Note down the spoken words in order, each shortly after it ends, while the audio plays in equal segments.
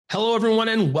Hello, everyone,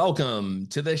 and welcome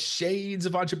to the Shades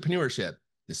of Entrepreneurship.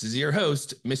 This is your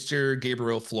host, Mr.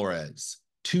 Gabriel Flores.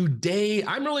 Today,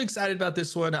 I'm really excited about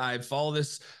this one. I follow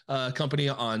this company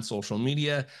on social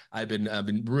media. I've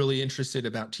been really interested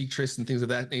about Tetris and things of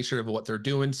that nature of what they're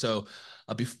doing. So,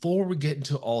 before we get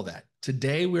into all that,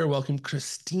 today we are welcoming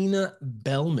Christina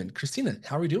Bellman. Christina,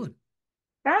 how are we doing?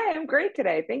 Hi, I'm great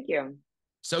today. Thank you.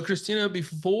 So, Christina,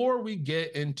 before we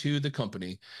get into the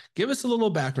company, give us a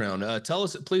little background. Tell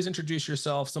us, please introduce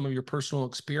yourself, some of your personal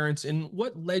experience, and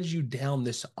what led you down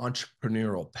this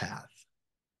entrepreneurial path.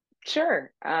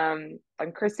 Sure. I'm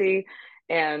Chrissy,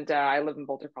 and I live in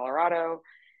Boulder, Colorado.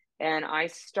 And I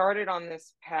started on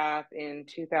this path in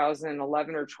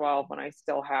 2011 or 12 when I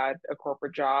still had a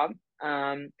corporate job.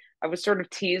 I was sort of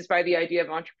teased by the idea of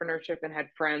entrepreneurship and had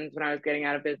friends when I was getting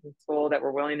out of business school that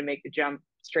were willing to make the jump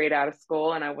straight out of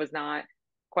school. And I was not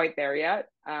quite there yet.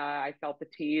 I felt the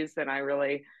tease and I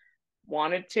really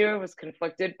wanted to. I was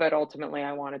conflicted, but ultimately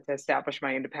I wanted to establish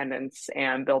my independence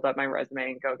and build up my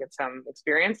resume and go get some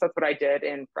experience. That's what I did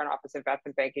in front office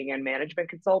investment banking and management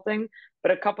consulting.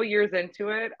 But a couple years into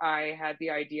it, I had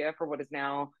the idea for what is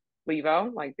now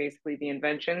Lēvo, like basically the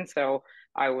invention. So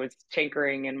I was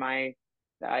tinkering in my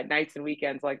nights and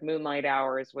weekends, like moonlight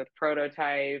hours with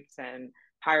prototypes and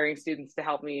hiring students to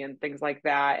help me and things like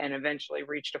that. And eventually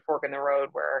reached a fork in the road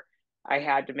where I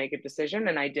had to make a decision,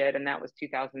 and I did, and that was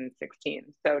 2016.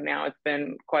 So now it's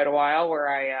been quite a while where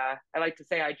I like to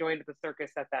say I joined the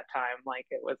circus at that time. Like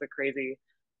it was a crazy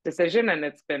decision, and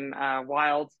it's been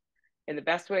wild in the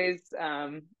best ways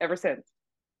ever since.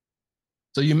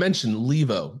 So, you mentioned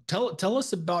Levo. Tell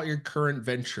us about your current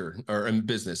venture or in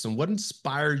business and what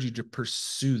inspired you to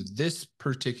pursue this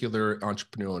particular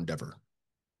entrepreneurial endeavor.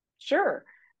 Sure.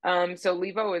 So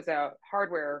Lēvo is a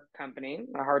hardware company,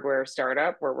 a hardware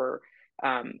startup where we're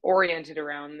oriented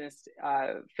around this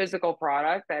physical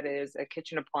product that is a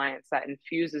kitchen appliance that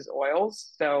infuses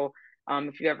oils. So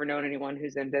if you've ever known anyone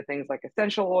who's into things like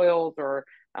essential oils or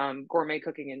gourmet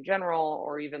cooking in general,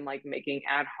 or even like making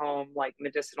at home like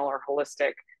medicinal or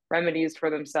holistic remedies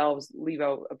for themselves,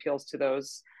 Lēvo appeals to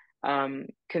those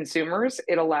consumers.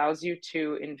 It allows you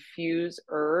to infuse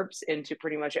herbs into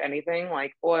pretty much anything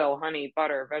like oil, honey,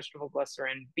 butter, vegetable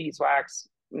glycerin, beeswax,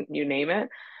 you name it,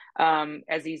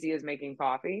 as easy as making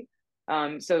coffee.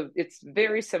 So it's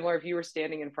very similar. If you were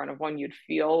standing in front of one, you'd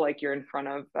feel like you're in front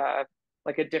of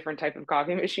like a different type of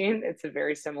coffee machine. It's a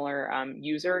very similar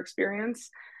user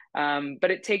experience. But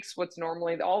it takes what's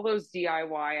normally all those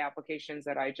DIY applications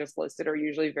that I just listed are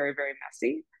usually very, very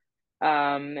messy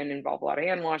and involve a lot of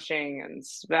hand washing and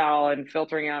smell and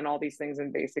filtering out and all these things.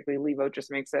 And basically, Lēvo just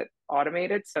makes it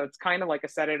automated. So it's kind of like a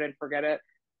set it and forget it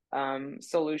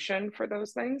solution for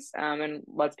those things and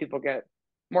lets people get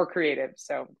more creative.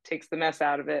 So takes the mess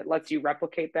out of it, lets you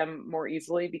replicate them more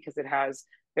easily because it has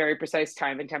very precise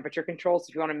time and temperature controls.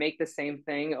 So if you want to make the same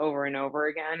thing over and over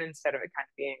again, instead of it kind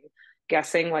of being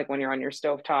guessing, like when you're on your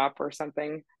stovetop or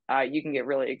something, you can get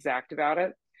really exact about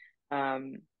it.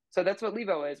 Um, so that's what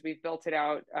Lēvo is. We've built it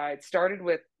out. It started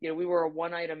with, we were a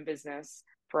one item business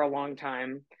for a long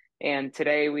time. And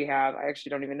today we have, I actually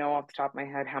don't even know off the top of my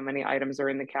head how many items are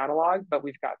in the catalog, but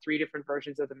we've got three different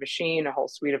versions of the machine, a whole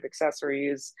suite of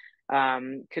accessories,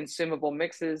 consumable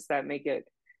mixes that make it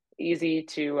easy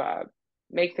to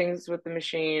make things with the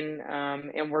machine.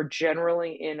 And we're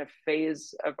generally in a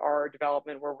phase of our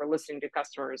development where we're listening to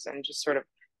customers and just sort of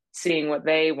seeing what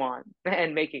they want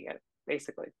and making it,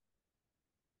 basically.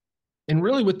 And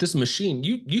really with this machine,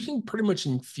 you can pretty much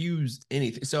infuse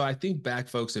anything. So I think back,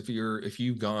 folks, if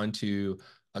you've gone to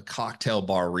a cocktail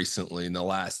bar recently in the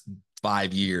last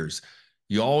 5 years,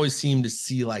 you always seem to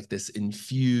see like this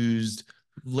infused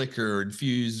liquor,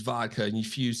 infused vodka, and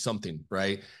infused something,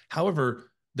 right?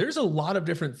 However, there's a lot of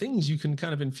different things you can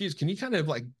kind of infuse. Can you kind of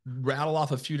like rattle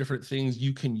off a few different things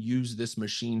you can use this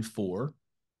machine for?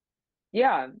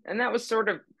 Yeah. And that was sort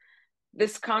of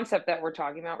this concept that we're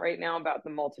talking about right now about the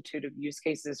multitude of use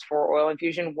cases for oil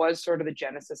infusion was sort of the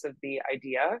genesis of the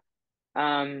idea.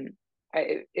 Um,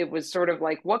 it was sort of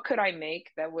like, what could I make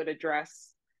that would address?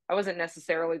 I wasn't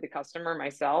necessarily the customer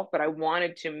myself, but I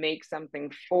wanted to make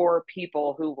something for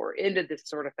people who were into this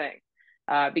sort of thing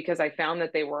because I found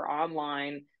that they were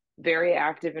online, very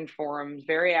active in forums,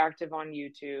 very active on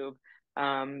YouTube.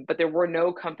 But there were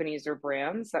no companies or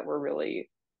brands that were really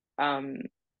um,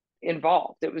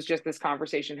 involved. It was just this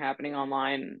conversation happening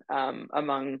online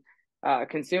among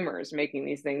consumers making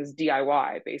these things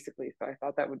DIY basically. So I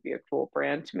thought that would be a cool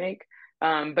brand to make.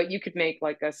 But you could make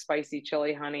like a spicy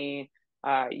chili honey.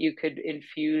 You could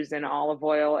infuse an olive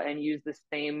oil and use the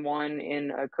same one in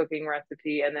a cooking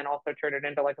recipe and then also turn it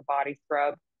into like a body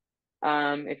scrub.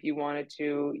 If you wanted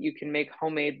to, you can make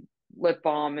homemade lip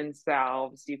balm and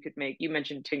salves. You could make, you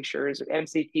mentioned tinctures.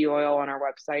 MCT oil on our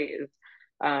website is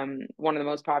one of the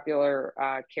most popular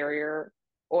carrier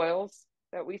oils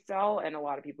that we sell, and a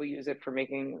lot of people use it for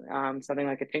making something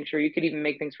like a tincture. You could even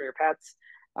make things for your pets.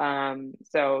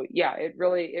 So yeah, it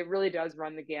really does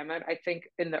run the gamut. I think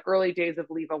in the early days of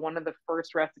Lēvo, one of the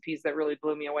first recipes that really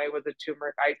blew me away was a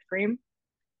turmeric ice cream.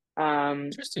 I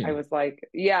Interesting. was like,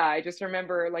 yeah, I just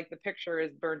remember like the picture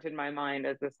is burnt in my mind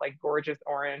as this like gorgeous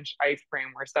orange ice cream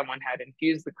where someone had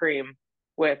infused the cream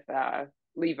with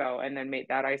Lēvo and then made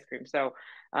that ice cream. So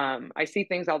I see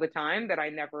things all the time that I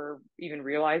never even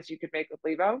realized you could make with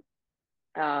Lēvo.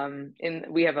 And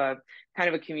we have a kind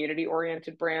of a community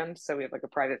oriented brand. So we have like a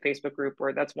private Facebook group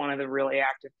where that's one of the really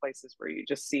active places where you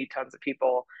just see tons of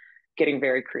people getting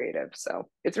very creative. So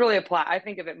it's really I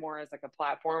think of it more as like a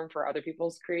platform for other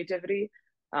people's creativity,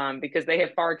 because they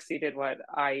have far exceeded what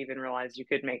I even realized you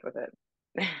could make with it.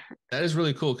 That is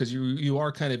really cool because you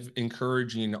are kind of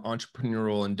encouraging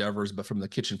entrepreneurial endeavors, but from the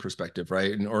kitchen perspective,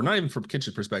 right? And or not even from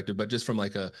kitchen perspective, but just from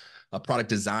like a product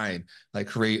design, like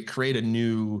create a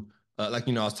new like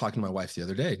I was talking to my wife the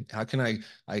other day. How can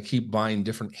I keep buying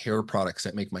different hair products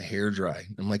that make my hair dry?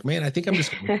 I'm like, man, I think I'm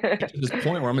just going to get to this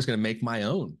point where I'm just going to make my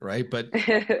own, right? But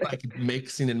like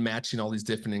mixing and matching all these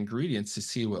different ingredients to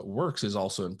see what works is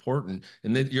also important.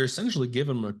 And then you're essentially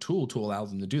giving them a tool to allow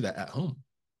them to do that at home.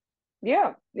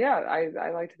 Yeah, yeah, I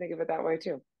like to think of it that way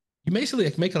too. You basically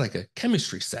like make it like a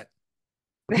chemistry set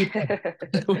for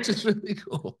people, which is really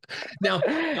cool. Now,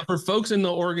 for folks in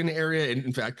the Oregon area, and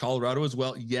in fact, Colorado as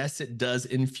well, yes, it does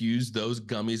infuse those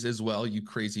gummies as well, you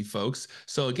crazy folks.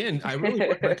 So again, I really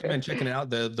would recommend checking it out.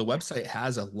 The website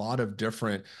has a lot of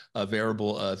different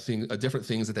variable different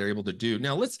things that they're able to do.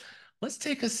 Now, let's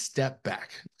take a step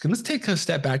back. Let's take a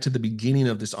step back to the beginning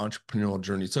of this entrepreneurial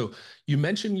journey. So you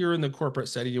mentioned you're in the corporate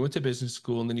setting, you went to business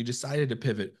school, and then you decided to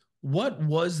pivot. What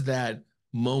was that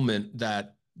moment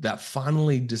that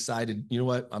finally decided, you know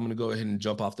what, I'm going to go ahead and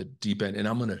jump off the deep end, and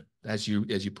I'm going to, as you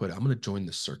put it, I'm going to join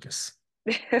the circus.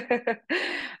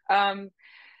 um,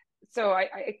 so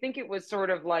I think it was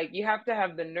sort of like you have to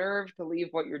have the nerve to leave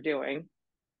what you're doing,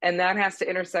 and that has to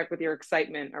intersect with your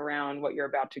excitement around what you're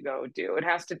about to go do. It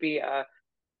has to be a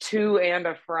to and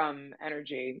a from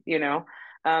energy, you know?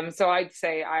 So I'd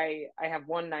say I have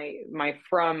one night, my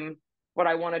from what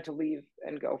I wanted to leave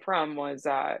and go from was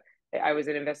I was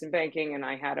in investment banking and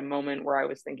I had a moment where I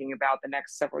was thinking about the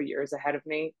next several years ahead of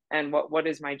me and what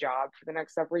is my job for the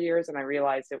next several years. And I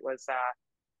realized it was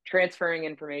transferring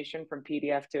information from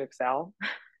PDF to Excel.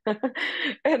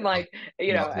 And like,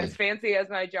 you know, as Lovely. fancy as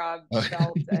my job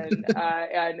felt and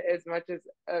as much as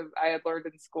I had learned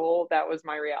in school, that was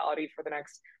my reality for the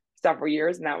next several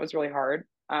years, and that was really hard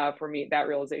for me. That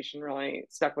realization really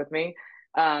stuck with me.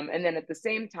 And then at the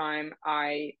same time,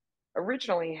 I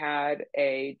originally had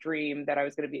a dream that I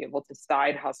was going to be able to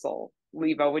side hustle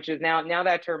Lēvo, which is now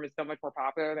that term is so much more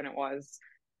popular than it was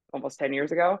almost 10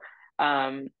 years ago.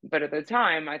 But at the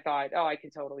time, I thought, oh, I can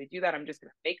totally do that. I'm just going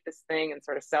to make this thing and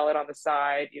sort of sell it on the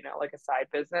side, you know, like a side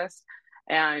business.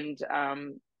 And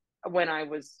when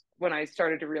I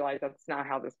started to realize that's not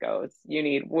how this goes, you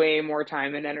need way more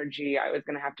time and energy. I was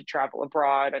going to have to travel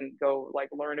abroad and go like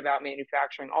learn about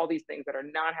manufacturing, all these things that are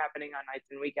not happening on nights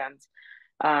and weekends.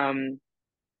 Um,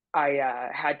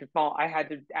 I had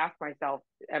to ask myself,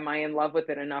 am I in love with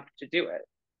it enough to do it?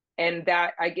 And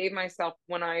that I gave myself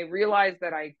when I realized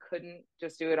that I couldn't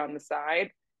just do it on the side.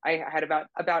 I had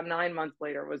about 9 months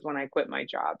later was when I quit my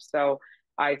job. So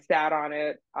I sat on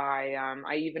it.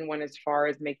 I even went as far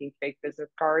as making fake business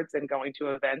cards and going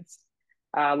to events,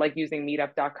 like using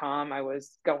meetup.com. I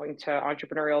was going to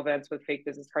entrepreneurial events with fake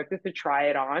business cards just to try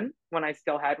it on when I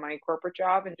still had my corporate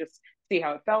job and just see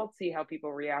how it felt, see how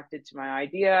people reacted to my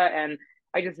idea. And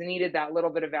I just needed that little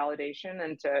bit of validation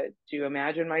and to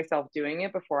imagine myself doing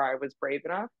it before I was brave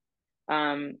enough.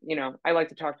 You know, I like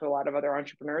to talk to a lot of other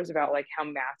entrepreneurs about like how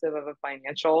massive of a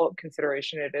financial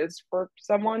consideration it is for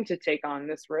someone to take on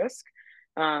this risk.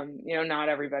 You know, not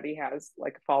everybody has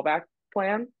like a fallback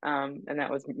plan, and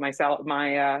that was myself.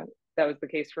 That was the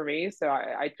case for me. So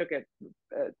I took it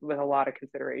with a lot of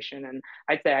consideration, and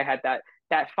I'd say I had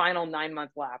that final 9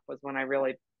 month lap was when I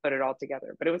really put it all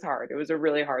together. But it was hard. It was a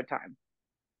really hard time.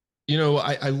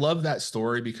 I love that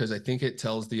story because I think it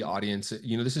tells the audience,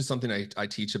 this is something I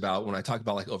teach about when I talk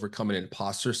about like overcoming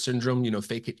imposter syndrome,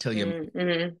 fake it till you make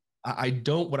it.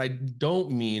 Mm-hmm. What I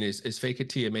don't mean is fake it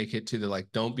till you make it to the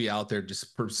like, don't be out there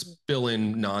just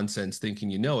spilling nonsense thinking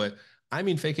you know it. I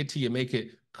mean, fake it till you make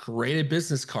it create a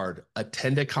business card,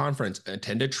 attend a conference,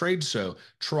 attend a trade show,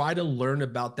 try to learn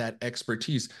about that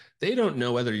expertise. They don't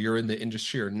know whether you're in the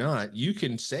industry or not. You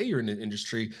can say you're in the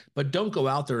industry, but don't go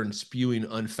out there and spewing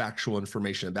unfactual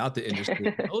information about the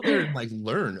industry. Go there and like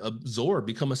learn, absorb,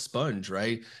 become a sponge,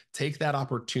 right? Take that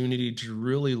opportunity to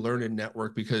really learn and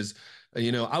network because,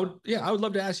 I would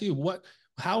love to ask you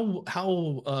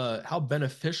how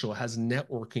beneficial has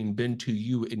networking been to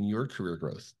you in your career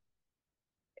growth?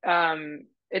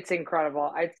 It's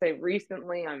incredible. I'd say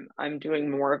recently I'm doing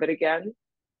more of it again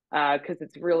because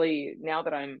it's really now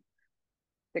that I'm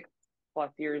 6+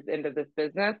 years into this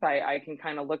business, I can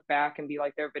kind of look back and be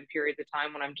like, there have been periods of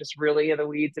time when I'm just really in the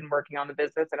weeds and working on the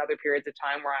business, and other periods of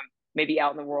time where I'm maybe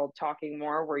out in the world talking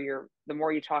more, where the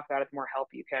more you talk about it, the more help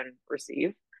you can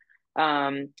receive.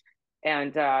 Um,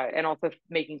 and also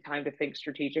making time to think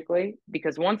strategically,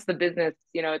 because once the business,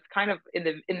 it's kind of in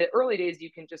the early days,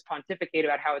 you can just pontificate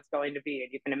about how it's going to be,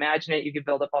 and you can imagine it, you can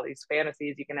build up all these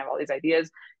fantasies, you can have all these ideas,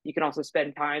 you can also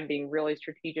spend time being really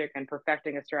strategic and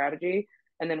perfecting a strategy.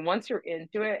 And then once you're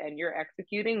into it and you're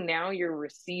executing, now you're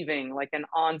receiving like an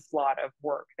onslaught of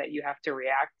work that you have to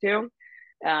react to.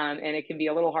 And it can be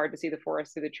a little hard to see the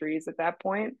forest through the trees at that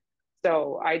point.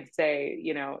 So I'd say,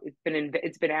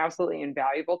 it's been absolutely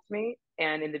invaluable to me.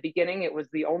 And in the beginning, it was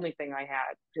the only thing I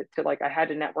had to like, I had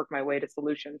to network my way to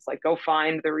solutions, like go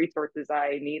find the resources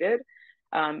I needed.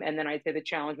 And then I'd say the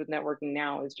challenge with networking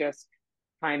now is just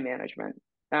time management,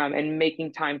 and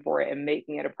making time for it and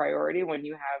making it a priority when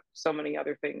you have so many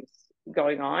other things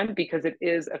going on, because it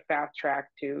is a fast track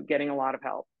to getting a lot of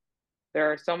help.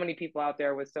 There are so many people out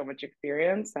there with so much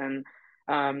experience, and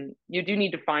you do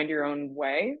need to find your own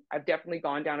way. I've definitely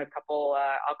gone down a couple,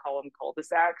 I'll call them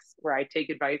cul-de-sacs, where I take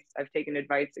advice. I've taken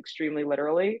advice extremely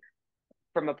literally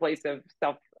from a place of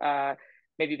self,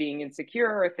 maybe being insecure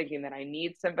or thinking that I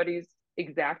need somebody's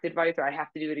exact advice, or I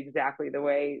have to do it exactly the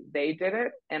way they did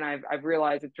it. And I've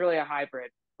realized it's really a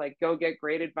hybrid. Like, go get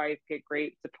great advice, get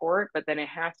great support, but then it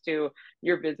has to,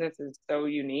 your business is so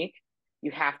unique. You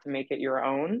have to make it your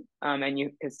own.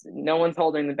 Because no one's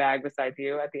holding the bag besides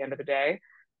you at the end of the day.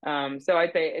 So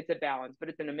I'd say it's a balance, but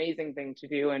it's an amazing thing to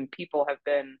do. And people have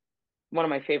been one of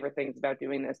my favorite things about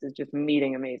doing this is just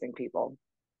meeting amazing people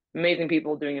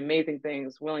doing amazing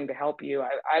things, willing to help you.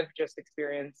 I've just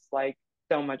experienced like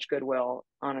so much goodwill,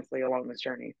 honestly, along this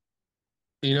journey.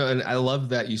 And I love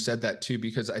that you said that too,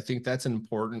 because I think that's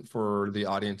important for the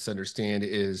audience to understand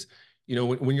is,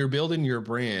 when you're building your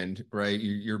brand, right?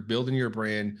 You're building your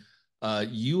brand.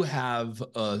 You have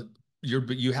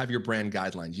you have your brand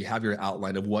guidelines. You have your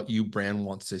outline of what you brand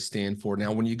wants to stand for.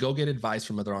 Now, when you go get advice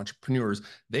from other entrepreneurs,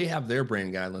 they have their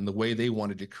brand guideline, the way they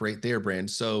wanted to create their brand.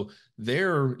 So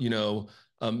their,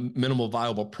 a minimal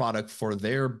viable product for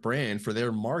their brand, for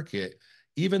their market,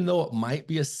 even though it might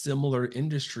be a similar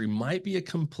industry, might be a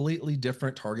completely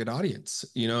different target audience,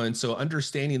 and so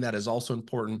understanding that is also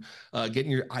important.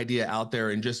 Getting your idea out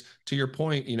there, and just to your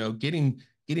point, getting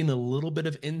a little bit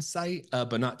of insight,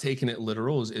 but not taking it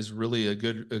literal is really a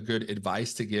good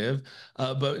advice to give.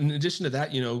 But in addition to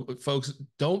that, folks,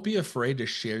 don't be afraid to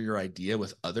share your idea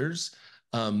with others.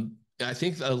 I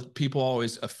think people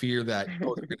always fear that,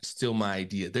 oh, they're going to steal my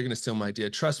idea. They're going to steal my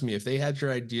idea. Trust me, if they had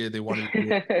your idea, they wanted to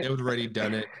do it, they would have already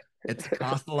done it. It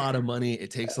costs a lot of money. It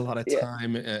takes a lot of Yeah.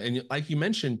 time. And like you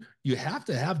mentioned, you have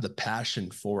to have the passion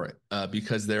for it,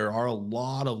 because there are a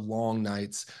lot of long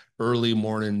nights, early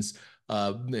mornings,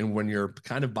 and when you're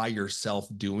kind of by yourself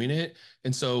doing it.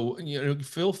 And so,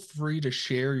 feel free to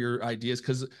share your ideas,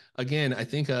 because again, I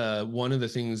think one of the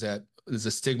things that is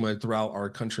a stigma throughout our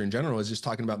country in general is just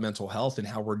talking about mental health and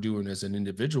how we're doing as an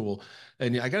individual.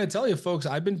 And I got to tell you, folks,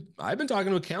 I've been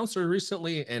talking to a counselor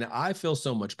recently, and I feel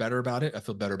so much better about it. I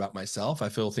feel better about myself. I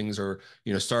feel things are,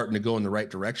 starting to go in the right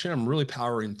direction. I'm really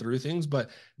powering through things, but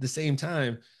at the same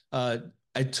time,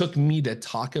 it took me to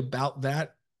talk about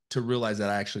that to realize that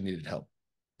I actually needed help.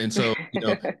 And so,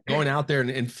 going out there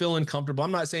and feeling comfortable.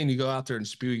 I'm not saying you go out there and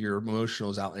spew your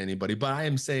emotionals out at anybody, but I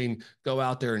am saying go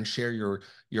out there and share your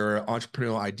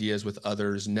entrepreneurial ideas with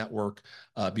others, network,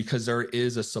 because there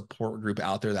is a support group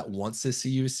out there that wants to see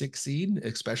you succeed,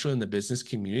 especially in the business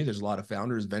community. There's a lot of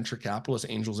founders, venture capitalists,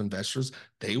 angels, investors.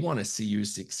 They want to see you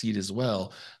succeed as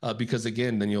well, because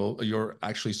again, then you're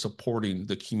actually supporting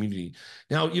the community.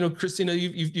 Now, Christina,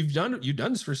 you've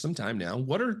done this for some time now.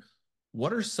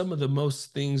 What are some of the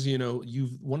most things,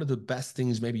 one of the best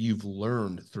things maybe you've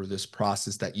learned through this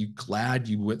process that you glad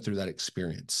you went through that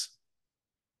experience?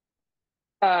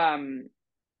 um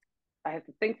I have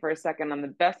to think for a second on the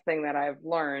best thing that I've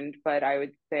learned, but I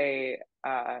would say,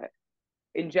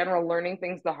 in general, learning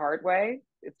things the hard way.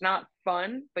 It's not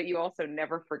fun, but you also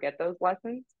never forget those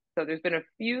lessons. So there's been a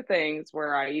few things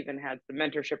where I even had some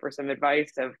mentorship or some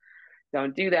advice of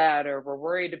don't do that, or we're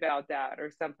worried about that or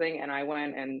something. And I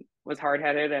went and was hard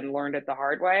headed and learned it the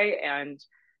hard way. And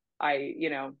I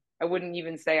wouldn't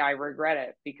even say I regret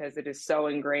it because it is so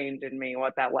ingrained in me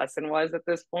what that lesson was at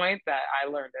this point that I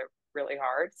learned it really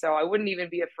hard. So I wouldn't even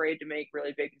be afraid to make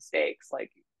really big mistakes.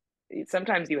 Like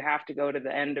sometimes you have to go to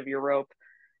the end of your rope.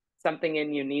 Something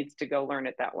in you needs to go learn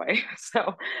it that way.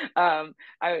 So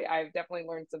I've definitely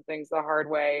learned some things the hard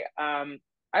way.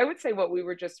 I would say what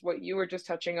you were just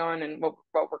touching on and what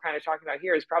we're kind of talking about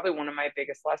here is probably one of my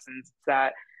biggest lessons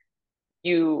that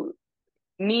you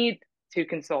need to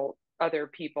consult other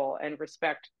people and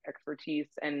respect expertise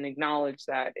and acknowledge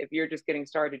that if you're just getting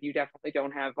started, you definitely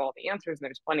don't have all the answers.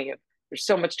 And there's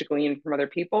so much to glean from other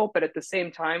people. But at the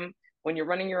same time, when you're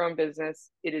running your own business,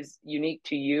 it is unique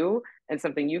to you and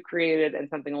something you created and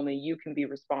something only you can be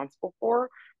responsible for.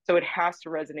 So it has to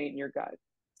resonate in your gut.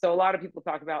 So a lot of people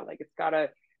talk about like it's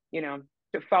gotta,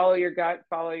 to follow your gut,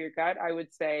 follow your gut. I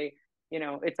would say,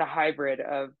 it's a hybrid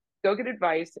of go get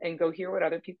advice and go hear what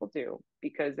other people do.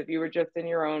 Because if you were just in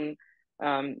your own,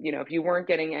 if you weren't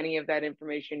getting any of that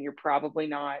information, you're probably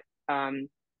not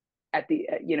at the,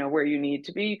 where you need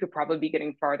to be. You could probably be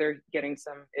getting farther, getting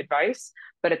some advice.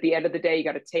 But at the end of the day, you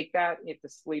got to take that, you have to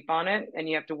sleep on it, and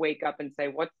you have to wake up and say,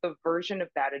 what's the version of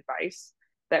that advice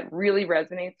that really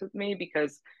resonates with me?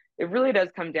 Because it really does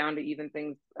come down to even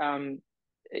things,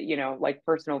 like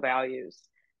personal values.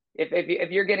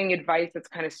 If you're getting advice that's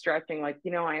kind of stretching, like,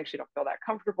 I actually don't feel that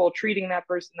comfortable treating that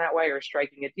person that way or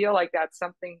striking a deal like that,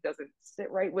 something doesn't sit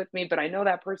right with me, but I know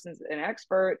that person's an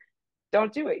expert,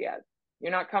 don't do it yet.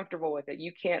 You're not comfortable with it.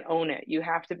 You can't own it. You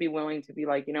have to be willing to be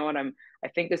like, you know what, I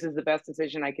think this is the best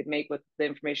decision I could make with the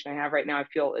information I have right now. I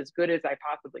feel as good as I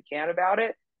possibly can about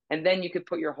it. And then you could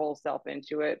put your whole self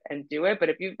into it and do it. But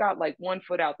if you've got like one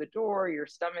foot out the door, your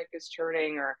stomach is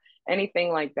churning or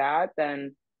anything like that,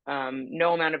 then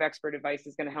no amount of expert advice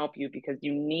is going to help you because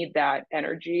you need that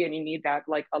energy and you need that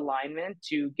like alignment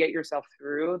to get yourself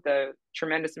through the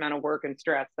tremendous amount of work and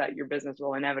stress that your business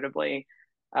will inevitably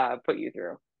put you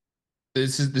through.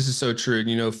 This is so true.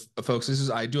 And, folks,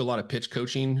 I do a lot of pitch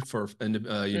coaching for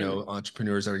Mm.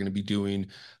 entrepreneurs that are going to be doing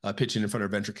pitching in front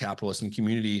of venture capitalists and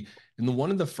community. And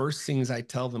one of the first things I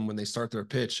tell them when they start their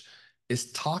pitch is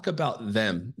talk about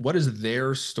them. What is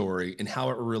their story and how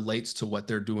it relates to what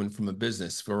they're doing from a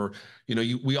business?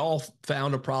 We all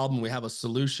found a problem, we have a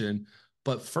solution,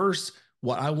 but first,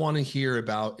 what I want to hear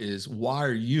about is why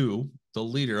are you, the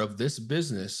leader of this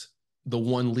business, the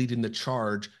one leading the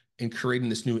charge and creating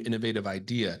this new innovative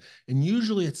idea. And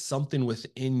usually it's something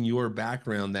within your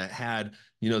background that had,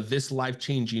 this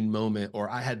life-changing moment,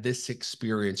 or I had this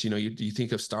experience. You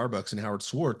think of Starbucks and Howard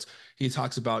Schwartz, he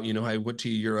talks about, I went to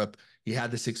Europe, he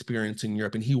had this experience in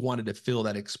Europe and he wanted to feel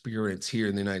that experience here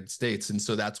in the United States. And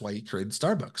so that's why he created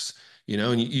Starbucks.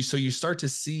 And so you start to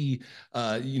see,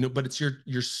 but it's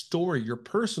your story, your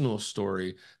personal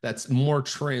story that's more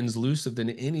translucent than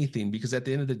anything, because at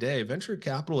the end of the day, venture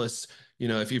capitalists,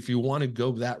 if you want to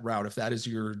go that route, if that is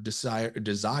your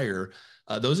desire,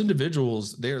 those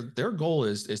individuals, their goal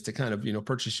is to kind of,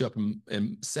 purchase you up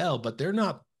and sell, but they're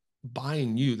not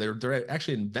buying you. They're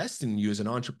actually investing in you as an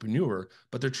entrepreneur,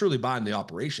 but they're truly buying the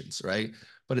operations, right?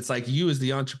 But it's like you as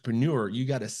the entrepreneur, you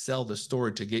got to sell the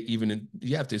story to get even,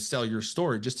 you have to sell your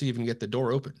story just to even get the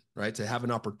door open, right? To have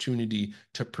an opportunity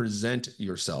to present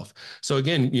yourself. So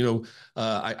again,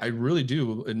 I really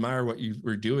do admire what you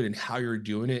were doing and how you're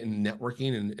doing it and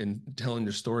networking and telling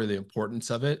your story, the importance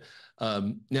of it.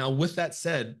 Now, with that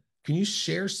said, can you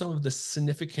share some of the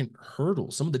significant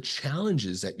hurdles, some of the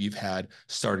challenges that you've had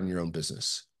starting your own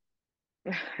business?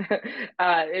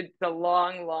 It's a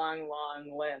long, long,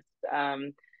 long list.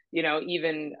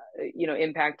 Even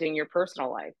impacting your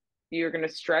personal life. You're going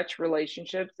to stretch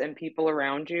relationships, and people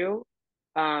around you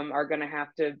are going to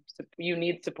have to. You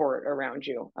need support around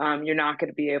you. You're not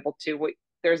going to be able to.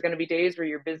 There's going to be days where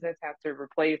your business has to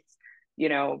replace,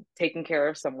 taking care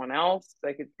of someone else.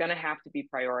 Like it's going to have to be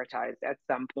prioritized at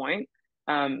some point.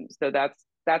 So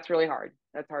that's really hard.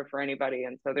 That's hard for anybody,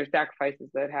 and so there's sacrifices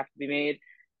that have to be made,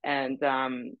 and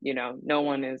no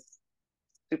one is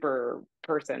super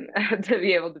person to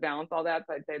be able to balance all that.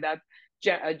 So I'd say that's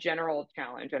a general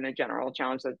challenge, and a general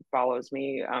challenge that follows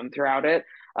me throughout it.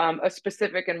 A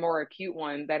specific and more acute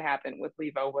one that happened with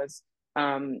Lēvo was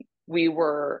we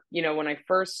were, when I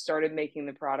first started making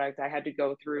the product, I had to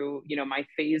go through, my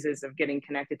phases of getting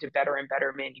connected to better and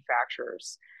better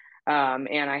manufacturers.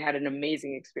 And I had an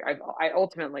amazing experience. I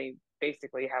ultimately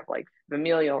basically have like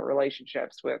familial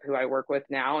relationships with who I work with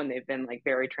now, and they've been like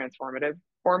very transformative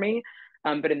for me.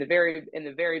 But in the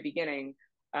very beginning,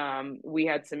 we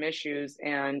had some issues,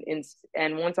 and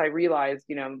once I realized,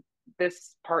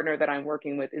 this partner that I'm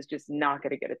working with is just not going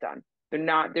to get it done.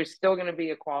 There's still going to be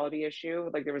a quality issue.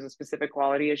 Like there was a specific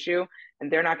quality issue and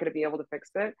they're not going to be able to fix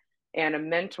it. And a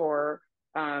mentor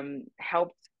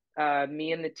helped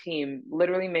me and the team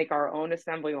literally make our own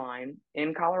assembly line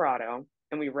in Colorado.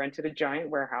 And we rented a giant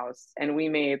warehouse and we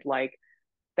made like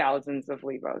thousands of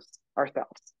Lēvos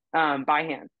ourselves by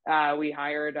hand. We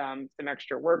hired some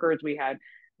extra workers. We had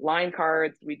line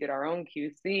cards. We did our own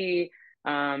QC.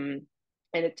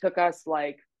 And it took us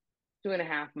like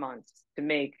 2.5 months to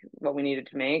make what we needed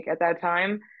to make at that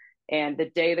time. And the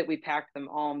day that we packed them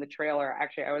all in the trailer,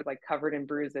 actually, I was like covered in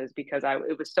bruises because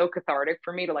it was so cathartic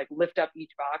for me to like lift up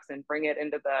each box and bring it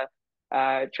into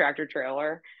the tractor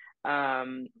trailer,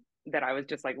 that I was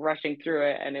just like rushing through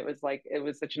it. And it was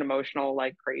such an emotional,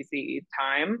 like crazy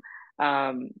time.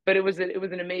 But it was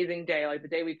an amazing day. Like the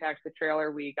day we packed the trailer,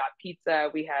 we got pizza.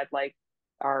 We had like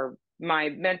my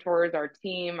mentors, our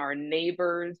team, our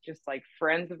neighbors, just like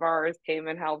friends of ours came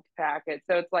and helped pack it.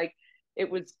 So it's like, it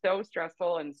was so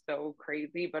stressful and so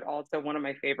crazy, but also one of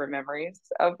my favorite memories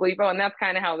of Lēvo. And that's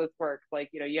kind of how this works.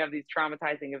 Like, you have these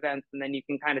traumatizing events and then you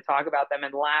can kind of talk about them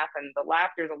and laugh. And the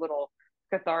laughter is a little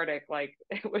cathartic. Like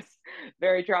it was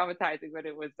very traumatizing, but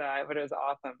it was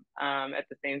awesome at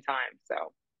the same time.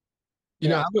 So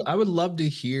yeah. I would love to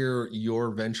hear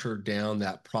your venture down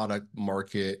that product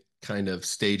market kind of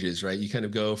stages, right? You kind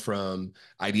of go from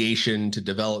ideation to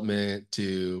development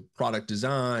to product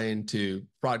design to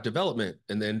product development,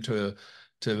 and then to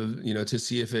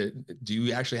see if do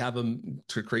you actually have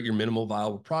to create your minimal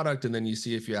viable product, and then you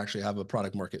see if you actually have a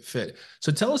product market fit.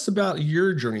 So tell us about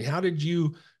your journey. How did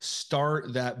you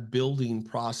start that building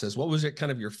process? What was it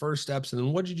kind of your first steps, and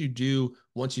then what did you do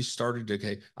once you started to,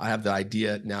 okay, I have the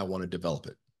idea, now I want to develop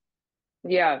it?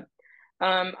 Yeah.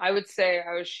 I would say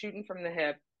I was shooting from the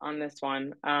hip on this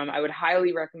one. I would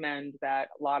highly recommend that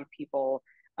a lot of people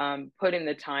put in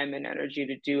the time and energy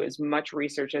to do as much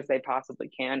research as they possibly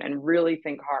can and really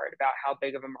think hard about how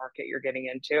big of a market you're getting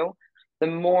into. The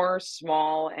more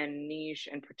small and niche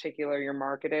and particular your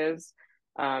market is,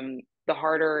 the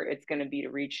harder it's going to be to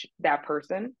reach that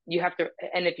person. You have to,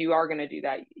 and if you are going to do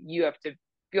that, you have to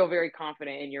feel very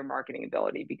confident in your marketing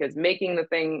ability, because making the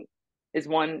thing is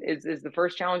the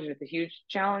first challenge, and it's a huge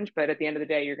challenge, but at the end of the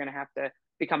day you're going to have to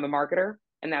become a marketer,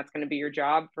 and that's going to be your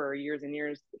job for years and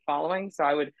years following. So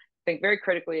I would think very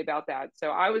critically about that.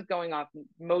 So I was going off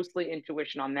mostly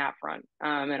intuition on that front,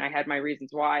 and I had my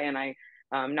reasons why, and I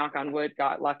knock on wood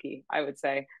got lucky, I would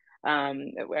say,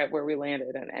 at where we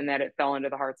landed, and that it fell into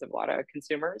the hearts of a lot of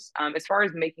consumers. As far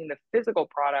as making the physical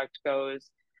product goes,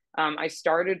 I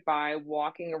started by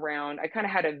walking around. I kind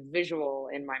of had a visual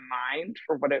in my mind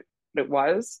for what it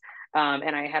was.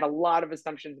 And I had a lot of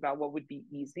assumptions about what would be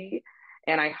easy.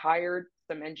 And I hired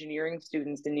some engineering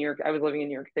students in New York. I was living in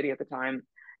New York City at the time.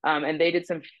 And they did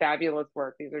some fabulous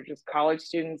work. These are just college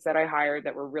students that I hired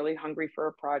that were really hungry for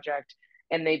a project.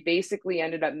 And they basically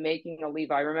ended up making a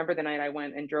Lēvo. I remember the night I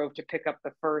went and drove to pick up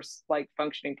the first like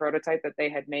functioning prototype that they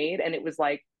had made. And it was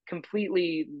like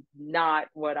completely not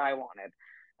what I wanted.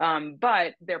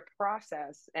 But their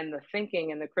process and the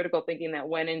thinking and the critical thinking that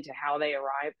went into how they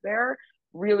arrived there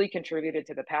really contributed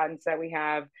to the patents that we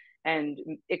have, and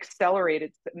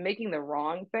accelerated making the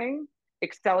wrong thing,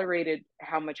 accelerated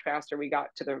how much faster we got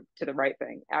to the right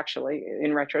thing, actually,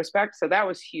 in retrospect. So that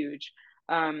was huge.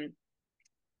 And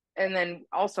then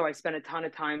also I spent a ton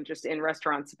of time just in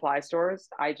restaurant supply stores.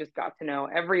 I just got to know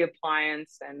every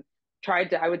appliance and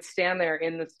I would stand there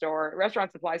in the store.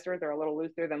 Restaurant supply stores are a little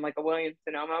looser than like a Williams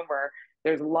Sonoma, where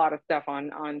there's a lot of stuff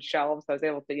on shelves. So I was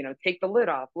able to, take the lid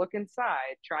off, look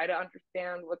inside, try to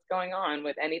understand what's going on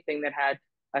with anything that had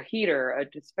a heater, a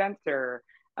dispenser,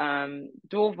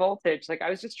 dual voltage. Like I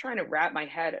was just trying to wrap my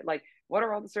head, like, what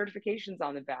are all the certifications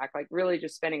on the back? Like really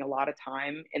just spending a lot of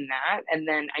time in that. And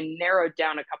then I narrowed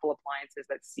down a couple appliances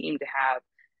that seemed to have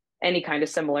any kind of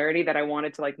similarity that I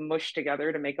wanted to like mush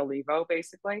together to make a Lēvo,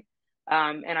 basically.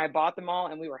 And I bought them all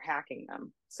and we were hacking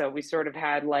them. So we sort of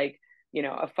had like,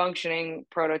 a functioning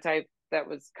prototype that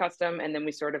was custom. And then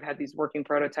we sort of had these working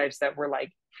prototypes that were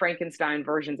like Frankenstein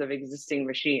versions of existing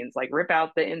machines, like rip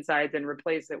out the insides and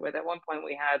replace it with. At one point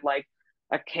we had like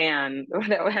a can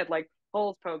that had like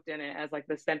holes poked in it as like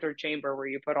the center chamber where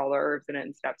you put all the herbs in it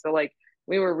and stuff. So like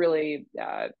we were really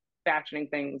fashioning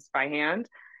things by hand.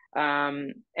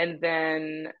 And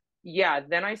then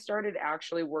then I started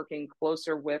actually working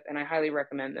closer with, and I highly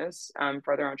recommend this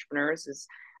for other entrepreneurs, is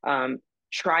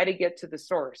try to get to the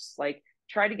source, like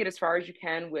try to get as far as you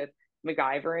can with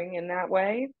MacGyvering in that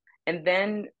way. and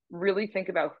then really think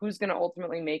about who's going to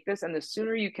ultimately make this. And the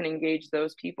sooner you can engage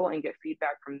those people and get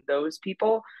feedback from those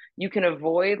people, you can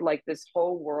avoid like this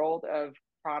whole world of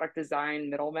product design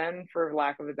middlemen, for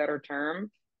lack of a better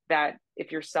term, that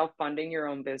if you're self-funding your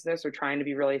own business or trying to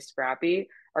be really scrappy,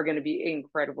 are going to be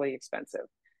incredibly expensive.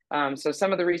 So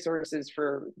some of the resources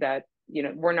for that,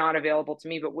 were not available to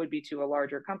me, but would be to a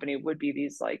larger company, would be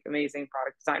these like amazing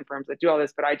product design firms that do all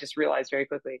this. But I just realized very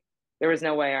quickly there was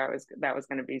no way that was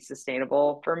going to be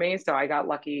sustainable for me. So I got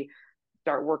lucky,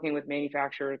 start working with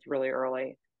manufacturers really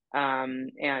early,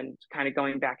 and kind of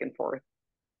going back and forth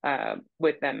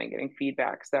with them and getting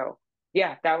feedback. So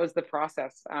yeah, that was the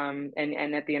process. And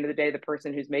at the end of the day, the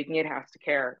person who's making it has to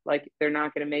care. Like they're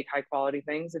not going to make high quality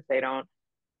things if they don't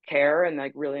care and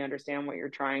like really understand what you're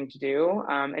trying to do.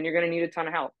 And you're going to need a ton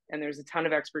of help. And there's a ton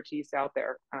of expertise out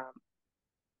there.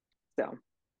 So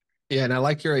Yeah, and I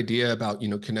like your idea about,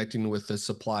 connecting with the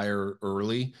supplier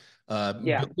early.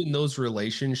 yeah, Building those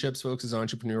relationships, folks, as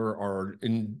entrepreneur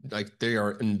they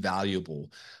are invaluable.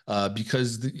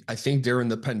 Because I think during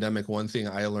the pandemic, one thing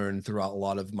I learned throughout a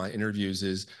lot of my interviews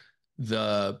is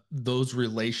those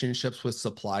relationships with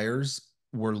suppliers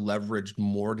were leveraged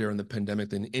more during the pandemic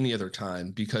than any other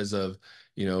time because of,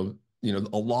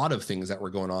 a lot of things that were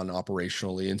going on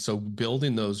operationally. And so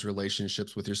building those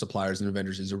relationships with your suppliers and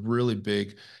vendors is a really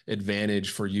big advantage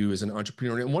for you as an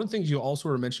entrepreneur. And one of the things you also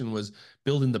were mentioned was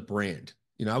building the brand.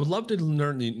 I would love to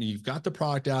learn, you've got the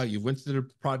product out, you've went through the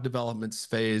product development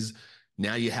phase.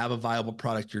 Now you have a viable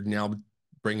product, you're now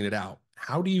bringing it out.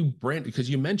 How do you brand? Because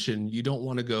you mentioned you don't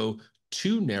want to go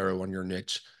too narrow on your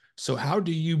niche. So how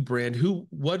do you brand? Who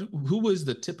was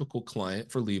the typical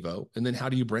client for Lēvo? And then how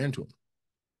do you brand to them?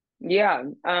 yeah.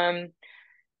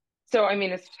 So I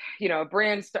mean, it's a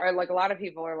brand star. Like a lot of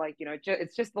people are like,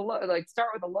 it's just like start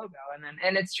with a logo,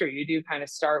 and it's true. You do kind of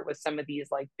start with some of these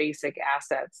like basic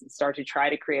assets and start to try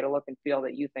to create a look and feel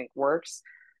that you think works.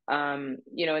 In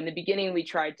the beginning, we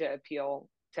tried to appeal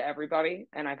to everybody,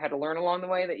 and I've had to learn along the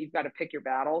way that you've got to pick your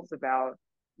battles about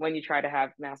when you try to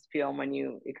have mass appeal and when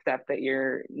you accept that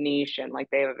you're niche and like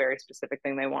they have a very specific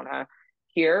thing they want to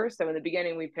here. So in the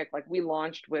beginning, we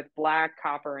launched with black,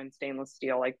 copper, and stainless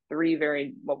steel, like three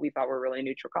very, what we thought were really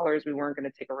neutral colors. We weren't going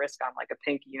to take a risk on like a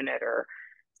pink unit or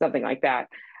something like that.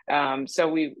 So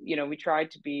we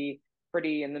tried to be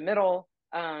pretty in the middle.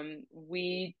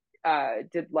 We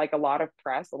did like a lot of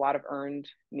press, a lot of earned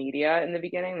media in the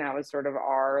beginning. That was sort of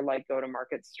our like go to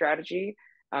market strategy,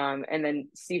 and then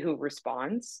see who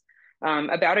responds.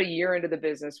 About a year into the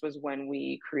business was when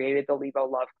we created the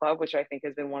Lēvo Love Club, which I think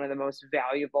has been one of the most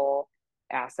valuable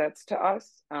assets to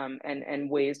us, and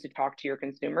ways to talk to your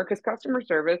consumer. Because customer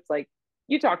service, like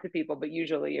you talk to people, but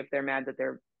usually if they're mad that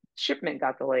their shipment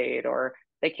got delayed or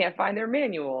they can't find their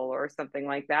manual or something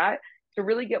like that, to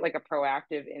really get like a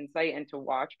proactive insight and to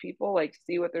watch people, like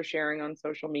see what they're sharing on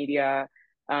social media,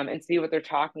 and see what they're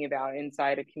talking about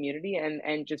inside a community,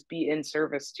 and just be in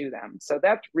service to them. So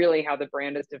that's really how the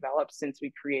brand has developed since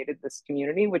we created this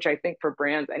community, which I think for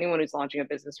brands, anyone who's launching a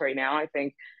business right now, I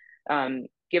think,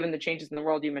 given the changes in the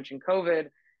world, you mentioned COVID,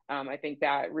 I think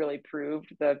that really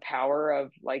proved the power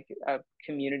of like a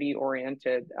community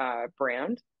oriented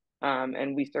brand.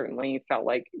 And we certainly felt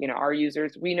like, our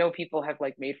users, we know people have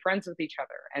like made friends with each other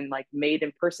and like made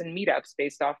in-person meetups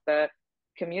based off the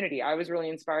community. I was really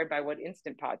inspired by what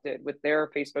Instant Pot did with their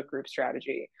Facebook group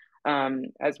strategy,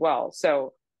 as well.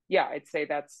 So yeah, I'd say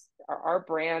that's our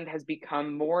brand has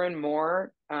become more and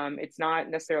more. It's not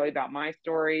necessarily about my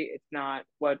story. It's not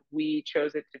what we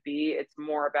chose it to be. It's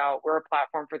more about we're a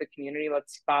platform for the community.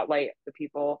 Let's spotlight the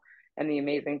people and the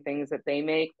amazing things that they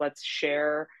make. Let's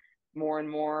share more and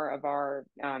more of our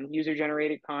user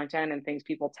generated content and things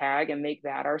people tag and make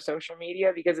that our social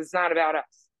media, because it's not about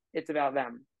us, it's about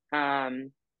them.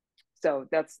 So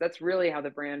that's really how the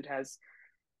brand has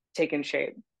taken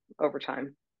shape over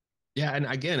time. Yeah, and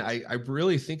again, I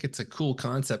really think it's a cool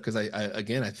concept because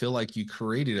again I feel like you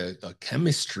created a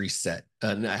chemistry set,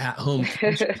 an at-home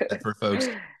chemistry set for folks.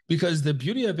 Because the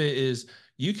beauty of it is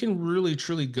you can really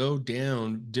truly go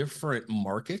down different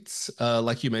markets.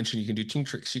 Like you mentioned, you can do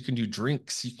tinctures, you can do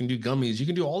drinks, you can do gummies, you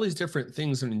can do all these different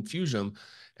things and infuse them,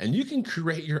 and you can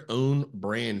create your own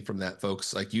brand from that,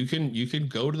 folks. Like you can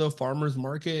go to the farmers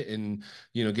market and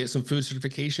get some food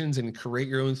certifications and create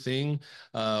your own thing.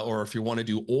 Or if you want to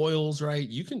do oils, right?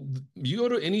 You go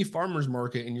to any farmer's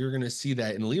market and you're going to see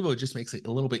that. And Lēvo just makes it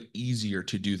a little bit easier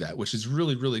to do that, which is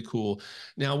really, really cool.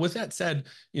 Now, with that said,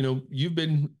 you've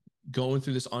been going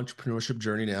through this entrepreneurship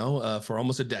journey now for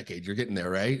almost a decade. You're getting there,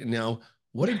 right? Now,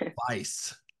 what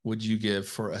advice would you give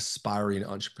for aspiring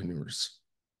entrepreneurs?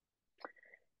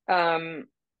 um,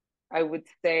 I would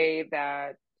say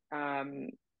that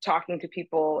talking to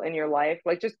people in your life,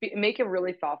 like make a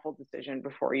really thoughtful decision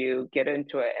before you get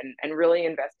into it, and really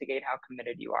investigate how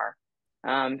committed you are.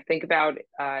 Think about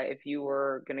if you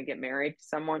were going to get married to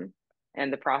someone,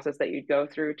 and the process that you'd go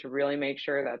through to really make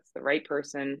sure that's the right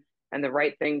person and the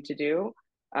right thing to do.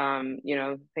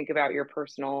 Think about your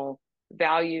personal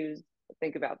values,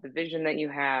 think about the vision that you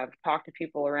have, talk to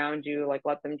people around you, like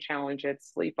let them challenge it,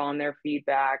 sleep on their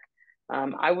feedback.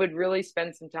 I would really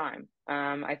spend some time.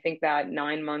 I think that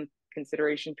 9 month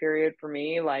consideration period for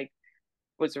me, like,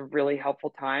 was a really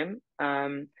helpful time.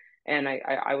 And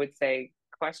I would say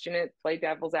question it, play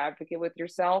devil's advocate with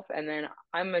yourself. And then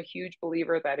I'm a huge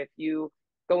believer that if you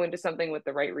go into something with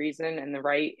the right reason and the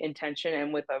right intention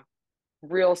and with a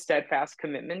real steadfast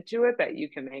commitment to it, that you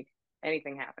can make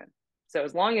anything happen. So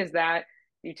as long as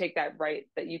you take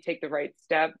the right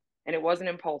step, and it wasn't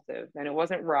impulsive, and it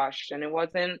wasn't rushed, and it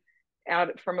wasn't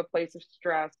out from a place of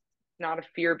stress, not a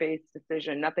fear-based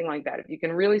decision, nothing like that. If you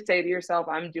can really say to yourself,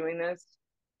 I'm doing this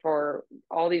for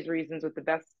all these reasons with the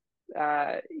best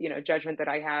judgment that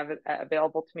I have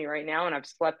available to me right now, and I've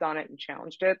slept on it and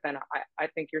challenged it, then I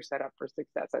think you're set up for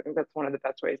success. I think that's one of the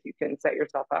best ways you can set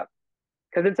yourself up,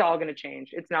 because it's all going to change.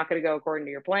 It's not going to go according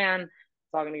to your plan.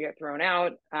 It's all going to get thrown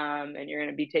out, and you're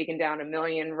going to be taken down a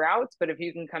million routes. But if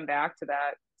you can come back to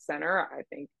that center, I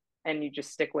think, and you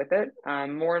just stick with it,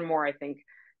 more and more, I think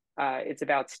it's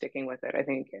about sticking with it. I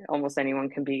think almost anyone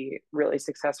can be really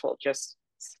successful just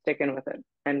sticking with it,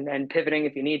 and pivoting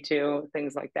if you need to,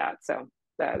 things like that. So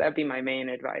that'd be my main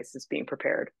advice, is being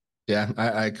prepared. Yeah,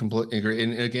 I completely agree.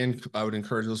 And again, I would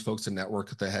encourage those folks to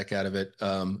network the heck out of it,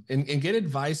 and get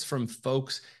advice from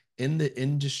folks in the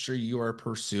industry you are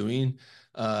pursuing.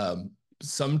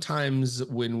 Sometimes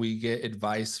when we get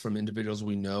advice from individuals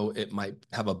we know, it might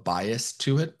have a bias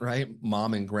to it, right?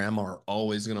 Mom and grandma are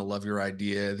always going to love your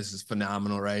idea. This is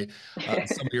phenomenal, right?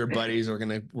 Some of your buddies are going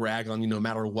to rag on you no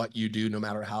matter what you do, no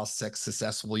matter how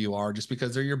successful you are, just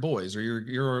because they're your boys or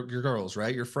your girls,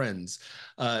 right? Your friends.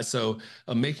 So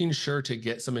making sure to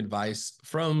get some advice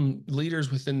from leaders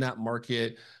within that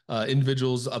market,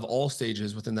 individuals of all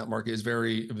stages within that market, is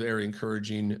very, very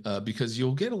encouraging, because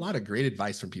you'll get a lot of great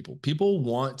advice from people. People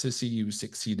want to see you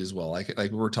succeed as well, like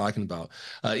we're talking about.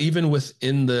 Even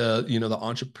within the the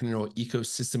entrepreneurial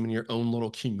ecosystem in your own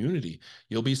little community,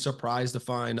 you'll be surprised to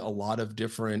find a lot of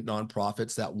different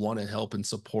nonprofits that want to help and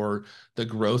support the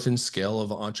growth and scale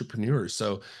of entrepreneurs.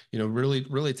 So really,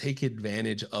 really take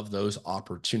advantage of those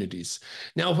opportunities.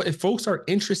 Now, if folks are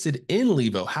interested in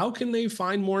Lēvo, how can they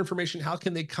find more information? How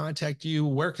can they contact you?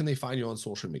 Where can they find you on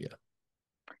social media?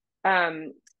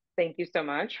 Um, Thank you so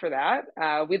much for that.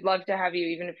 We'd love to have you,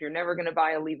 even if you're never going to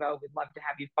buy a Lēvo, we'd love to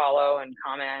have you follow and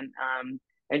comment,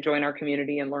 and join our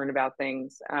community and learn about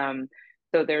things.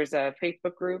 So there's a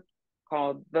Facebook group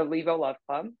called the Lēvo Love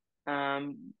Club.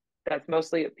 That's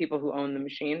mostly people who own the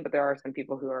machine, but there are some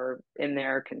people who are in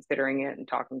there considering it and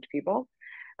talking to people.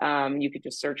 You could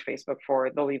just search Facebook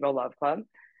for the Lēvo Love Club.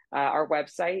 Our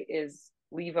website is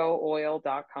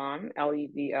levooil.com,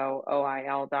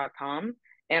 LEVOOIL.com.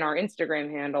 And our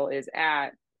Instagram handle is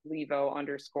at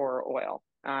Lēvo_oil.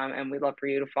 And we'd love for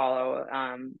you to follow,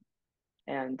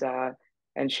 and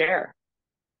share.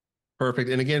 Perfect.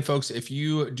 And again, folks, if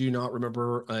you do not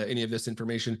remember any of this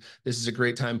information, this is a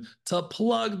great time to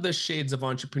plug the Shades of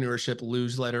Entrepreneurship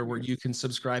newsletter, where you can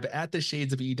subscribe at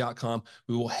theshadesofE.com.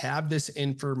 We will have this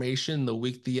information the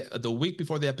week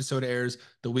before the episode airs,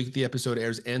 the week the episode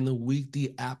airs, and the week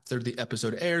after the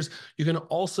episode airs. You can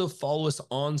also follow us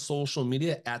on social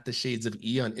media at the Shades of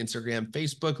E on Instagram,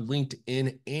 Facebook,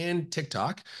 LinkedIn, and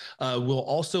TikTok. We'll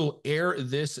also air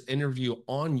this interview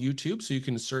on YouTube, so you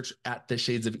can search at the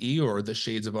Shades of E or the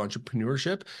Shades of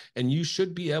Entrepreneurship, and you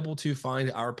should be able to find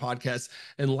our podcast.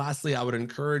 And lastly, I would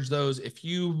encourage those, if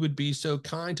you would be so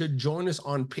kind to join us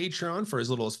on Patreon for as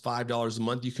little as $5 a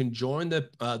month. You can join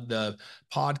the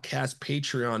podcast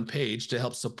Patreon page to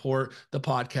help support the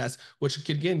podcast, which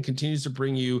again continues to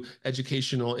bring you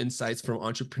educational insights from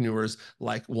entrepreneurs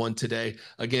like one today.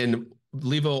 Again,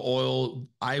 Lēvo oil,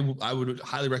 I would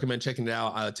highly recommend checking it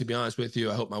out. To be honest with you,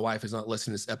 I hope my wife is not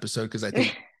listening to this episode, because I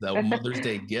think the Mother's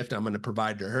Day gift I'm going to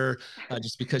provide to her,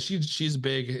 just because she's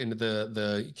big into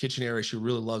the kitchen area. She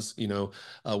really loves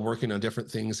working on different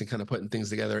things and kind of putting things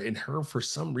together. And for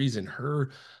some reason, her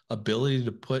ability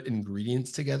to put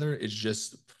ingredients together is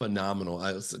just phenomenal.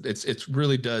 It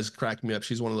really does crack me up.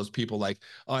 She's one of those people like,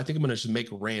 oh, I think I'm going to just make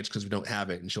ranch because we don't have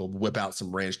it, and she'll whip out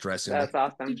some ranch dressing. That's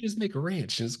Like, you awesome. just make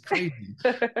ranch. It's crazy.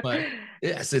 But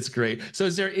yes, it's great. So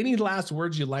is there any last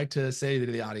words you'd like to say to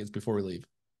the audience before we leave?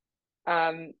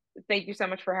 um, Thank you so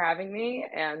much for having me,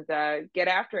 and get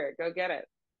after it. Go get it.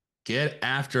 Get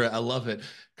after it. I love it.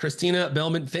 Christina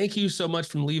Bellman, thank you so much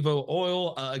from Lēvo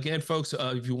Oil. Again, folks,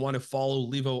 if you want to follow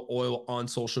Lēvo Oil on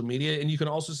social media, and you can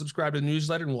also subscribe to the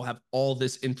newsletter, and we'll have all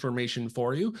this information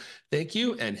for you. Thank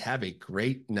you, and have a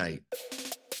great night.